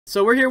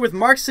So we're here with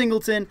Mark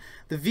Singleton,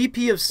 the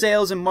VP of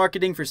Sales and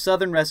Marketing for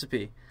Southern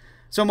Recipe.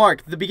 So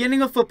Mark, the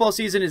beginning of football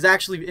season is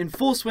actually in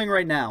full swing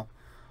right now.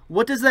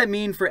 What does that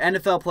mean for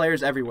NFL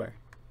players everywhere?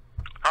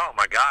 Oh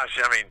my gosh,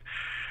 I mean,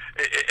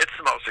 it's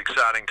the most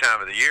exciting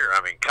time of the year.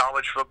 I mean,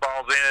 college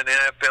football's in,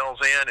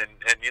 NFL's in,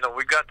 and you know,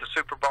 we've got the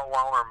Super Bowl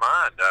on our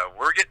mind.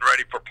 We're getting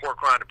ready for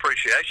Pork Rind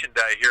Appreciation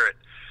Day here at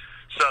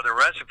Southern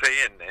Recipe,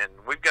 and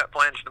we've got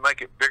plans to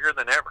make it bigger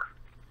than ever.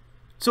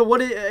 So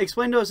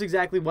explain to us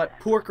exactly what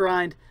Pork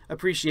Rind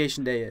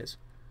Appreciation Day is.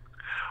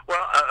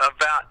 Well,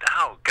 about,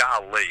 oh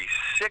golly,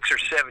 6 or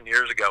 7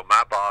 years ago,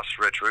 my boss,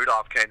 Rich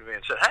Rudolph, came to me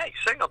and said, "Hey,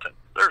 Singleton,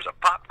 there's a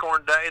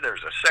popcorn day,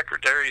 there's a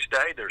secretary's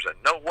day, there's a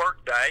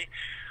no-work day.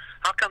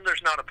 How come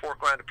there's not a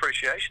Pork Rind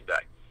Appreciation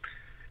Day?"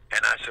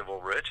 And I said,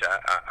 "Well, Rich,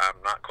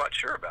 I'm not quite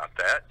sure about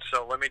that,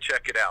 so let me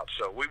check it out."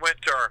 So we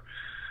went to our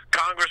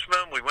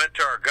congressman, we went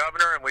to our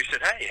governor, and we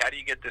said, "Hey, how do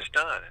you get this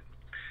done?"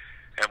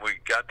 And we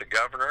got the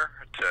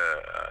governor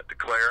to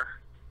declare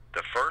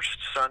the first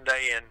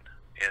Sunday in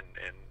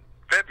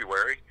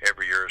February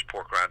every year is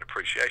Pork Rind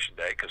Appreciation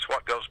Day, because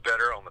what goes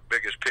better on the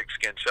biggest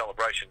pigskin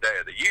celebration day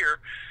of the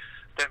year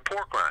than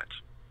pork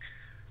rinds?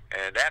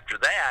 And after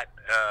that,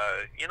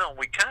 you know,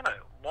 we kind of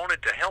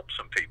wanted to help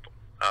some people.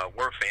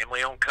 We're a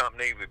family-owned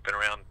company. We've been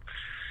around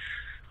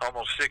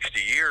almost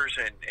 60 years,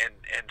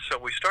 and so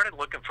we started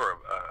looking for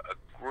a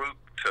group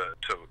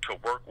to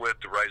work with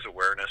to raise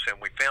awareness,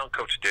 and we found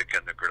Coach Dick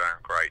and the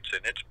Gridiron Greats,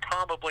 and it's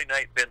probably,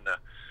 Nate, been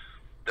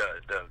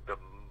the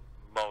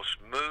most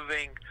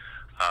moving,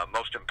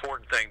 most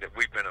important thing that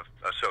we've been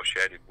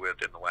associated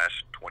with in the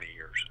last 20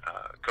 years.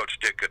 Coach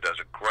Ditka does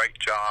a great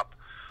job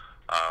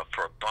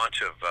for a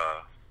bunch of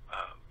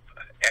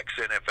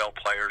ex-NFL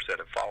players that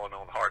have fallen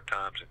on hard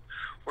times, and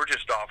we're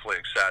just awfully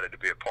excited to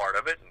be a part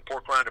of it. And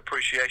Pork Rind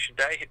Appreciation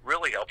Day, it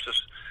really helps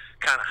us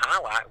kind of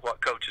highlight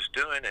what Coach is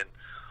doing and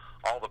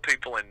all the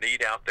people in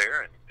need out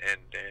there,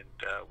 and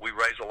we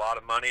raise a lot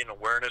of money and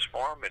awareness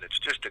for them, and it's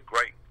just a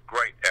great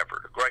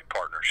effort, a great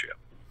partnership.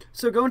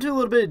 So go into a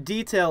little bit of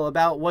detail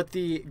about what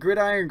the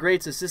Gridiron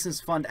Greats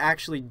Assistance Fund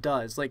actually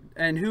does,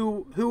 and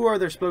who are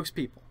their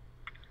spokespeople?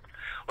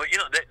 Well, you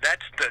know,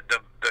 that's the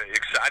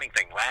exciting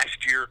thing.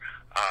 Last year,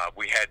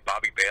 we had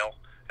Bobby Bell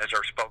as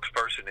our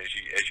spokesperson,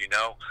 as you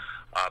know.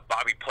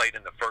 Bobby played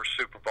in the first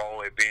Super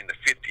Bowl, it being the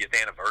 50th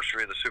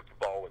anniversary of the Super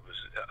Bowl. It was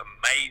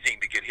amazing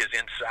to get his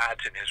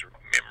insights and his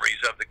memories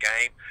of the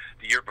game.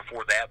 The year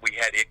before that, we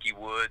had Ickey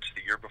Woods.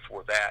 The year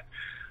before that,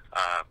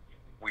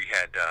 we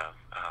had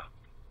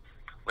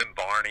Lynn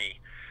Barney.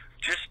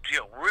 Just, you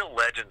know, real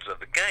legends of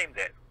the game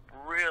that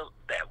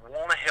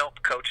want to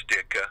help Coach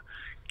Ditka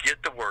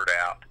get the word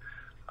out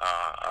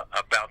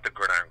about the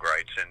Gridiron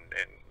Greats.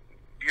 And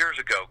years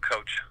ago,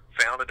 Coach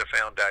founded a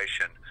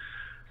foundation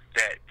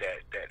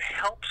that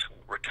helps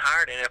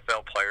retired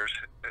NFL players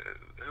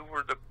who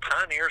were the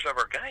pioneers of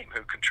our game,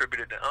 who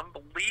contributed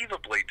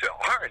unbelievably to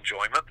our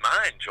enjoyment,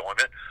 my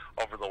enjoyment,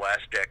 over the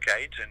last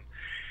decades.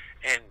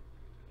 And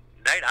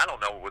Nate, I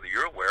don't know whether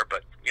you're aware,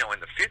 but you know, in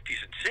the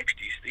 50s and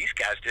 60s, these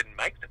guys didn't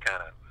make the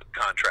kind of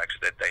contracts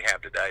that they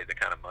have today, the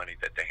kind of money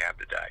that they have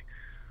today.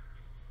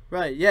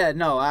 Right. Yeah.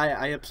 No.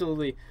 I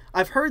absolutely.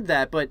 I've heard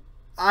that, but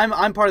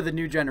I'm part of the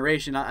new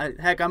generation.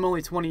 Heck, I'm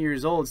only 20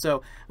 years old.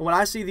 So when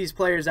I see these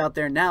players out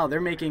there now, they're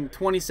making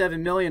 $27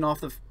 million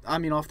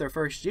off their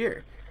first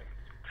year.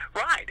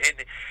 Right,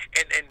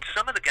 and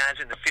some of the guys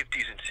in the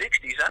 50s and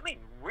 60s, I mean,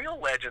 real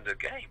legends of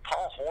the game.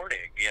 Paul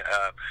Hornig,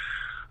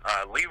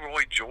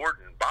 Leroy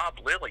Jordan, Bob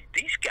Lilly.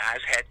 These guys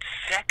had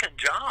second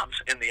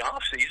jobs in the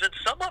off season.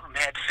 Some of them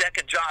had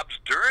second jobs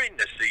during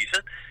the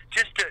season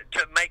just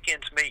to make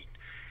ends meet.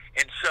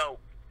 And so,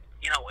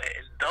 you know,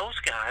 those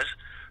guys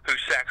who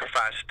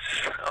sacrificed,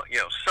 you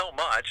know, so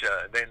much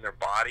in their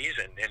bodies,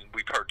 and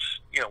we've heard,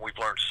 you know, we've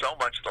learned so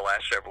much the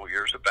last several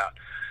years about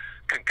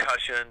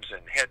concussions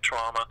and head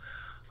trauma,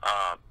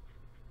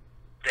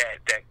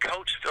 that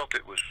Coach felt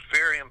it was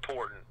very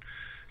important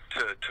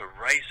to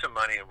raise some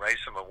money and raise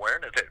some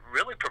awareness that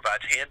really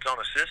provides hands-on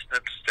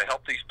assistance to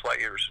help these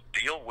players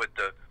deal with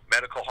the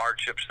medical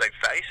hardships they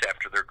face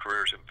after their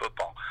careers in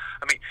football.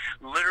 I mean,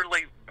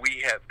 literally,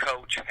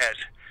 Coach has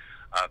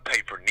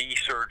paid for knee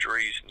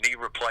surgeries, knee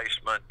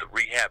replacement, the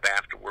rehab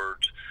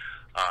afterwards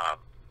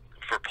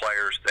for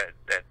players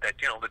that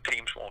you know, the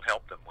teams won't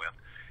help them with.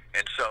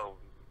 And so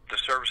the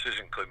services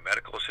include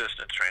medical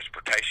assistance,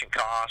 transportation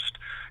costs,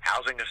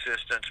 housing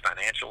assistance,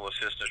 financial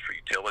assistance for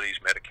utilities,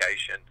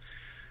 medication,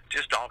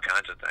 just all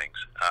kinds of things.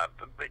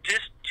 But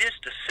just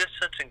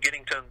assistance in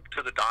getting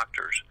to the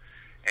doctors.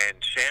 And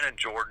Shannon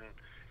Jordan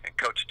and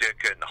Coach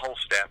Ditka and the whole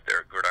staff there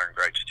at Gridiron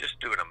Greats just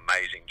do an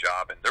amazing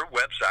job. And their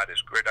website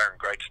is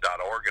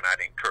gridirongreats.org, and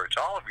I'd encourage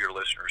all of your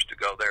listeners to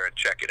go there and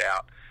check it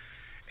out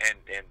and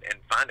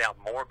find out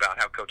more about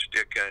how Coach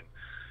Ditka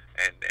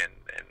and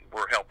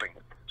we're helping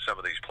some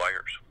of these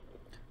players.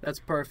 That's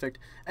perfect.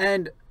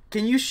 And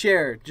can you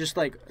share just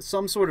like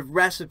some sort of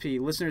recipe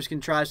listeners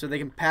can try so they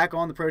can pack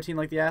on the protein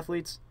like the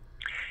athletes?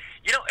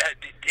 You know,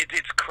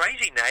 it's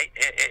crazy, Nate.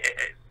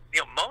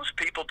 You know, most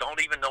people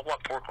don't even know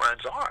what pork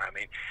rinds are. I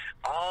mean,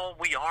 all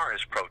we are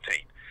is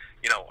protein.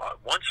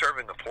 one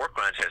serving of pork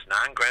rinds has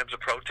 9 grams of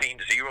protein,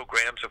 0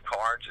 grams of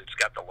carbs. It's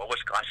got the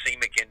lowest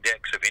glycemic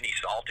index of any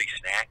salty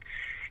snack,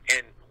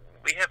 and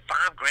we have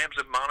 5 grams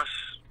of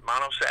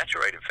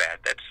monosaturated fat.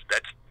 That's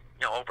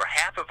over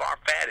half of our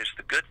fat is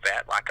the good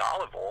fat, like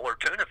olive oil or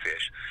tuna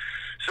fish.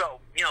 So,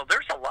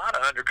 there's a lot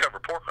of undercover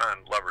pork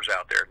rind lovers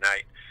out there,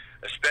 Nate,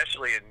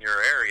 especially in your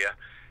area.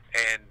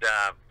 And,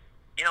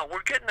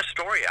 we're getting the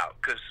story out,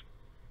 because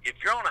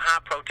if you're on a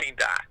high-protein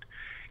diet,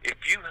 if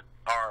you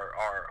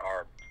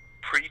are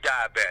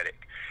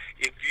pre-diabetic,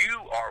 if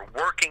you are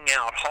working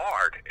out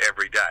hard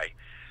every day,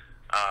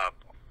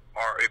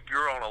 or if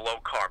you're on a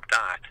low-carb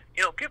diet,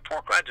 give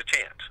pork rinds a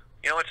chance.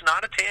 It's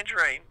not a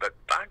tangerine, but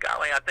by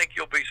golly, I think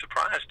you'll be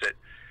surprised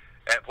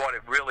at what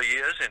it really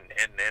is and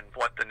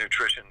what the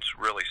nutritions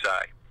really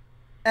say.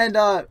 And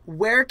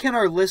where can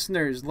our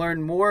listeners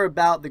learn more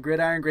about the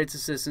Gridiron Greats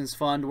Assistance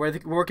Fund?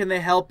 Where can they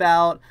help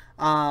out,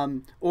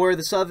 or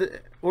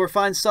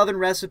find Southern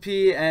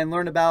Recipe and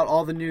learn about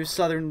all the new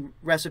Southern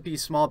Recipe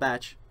small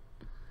batch?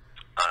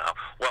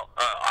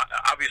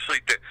 Obviously,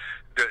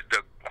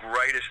 the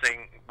greatest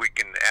thing we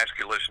can ask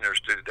your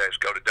listeners to do today is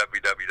go to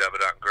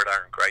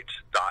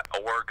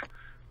www.gridirongreats.org.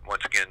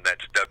 Once again,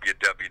 that's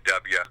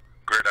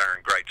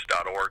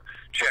www.gridirongreats.org.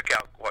 Check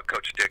out what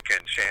Coach Dick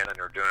and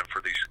Shannon are doing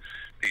for these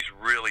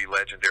really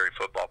legendary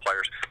football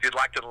players. If you'd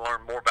like to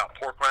learn more about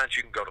pork rinds,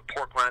 you can go to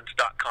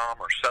porkrinds.com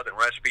or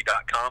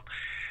southernrecipe.com.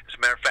 As a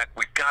matter of fact,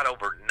 we've got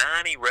over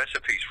 90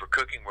 recipes for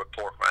cooking with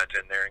pork rinds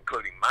in there,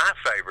 including my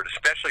favorite,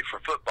 especially for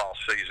football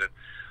season,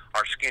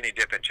 our skinny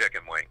dipping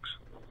chicken wings.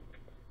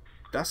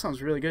 That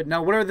sounds really good.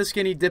 Now, what are the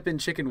skinny dipping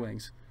chicken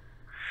wings?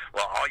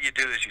 Well, all you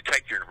do is you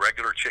take your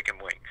regular chicken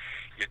wing,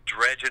 you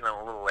dredge it in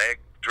a little egg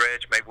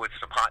dredge, maybe with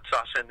some hot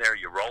sauce in there,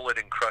 you roll it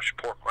in crushed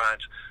pork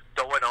rinds,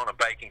 throw it on a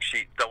baking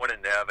sheet, throw it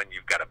in the oven.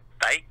 You've got a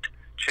baked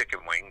chicken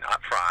wing,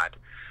 not fried,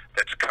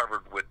 that's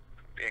covered with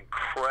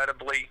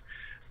incredibly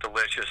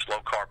delicious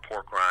low-carb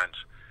pork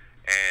rinds.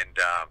 And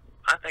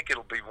I think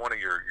it'll be one of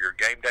your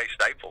game day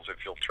staples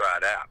if you'll try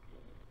it out.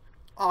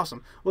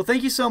 Awesome. Well,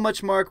 thank you so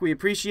much, Mark. We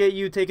appreciate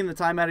you taking the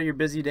time out of your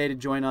busy day to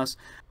join us.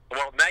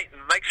 Well, Nate,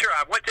 make sure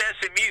I went to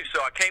SMU,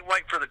 so I can't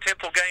wait for the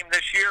Temple game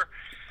this year.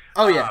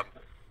 Oh, yeah.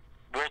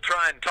 We'll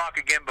try and talk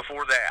again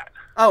before that.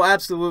 Oh,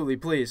 absolutely.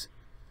 Please.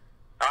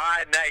 All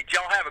right, Nate.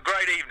 Y'all have a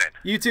great evening.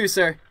 You too,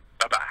 sir.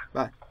 Bye-bye.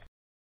 Bye.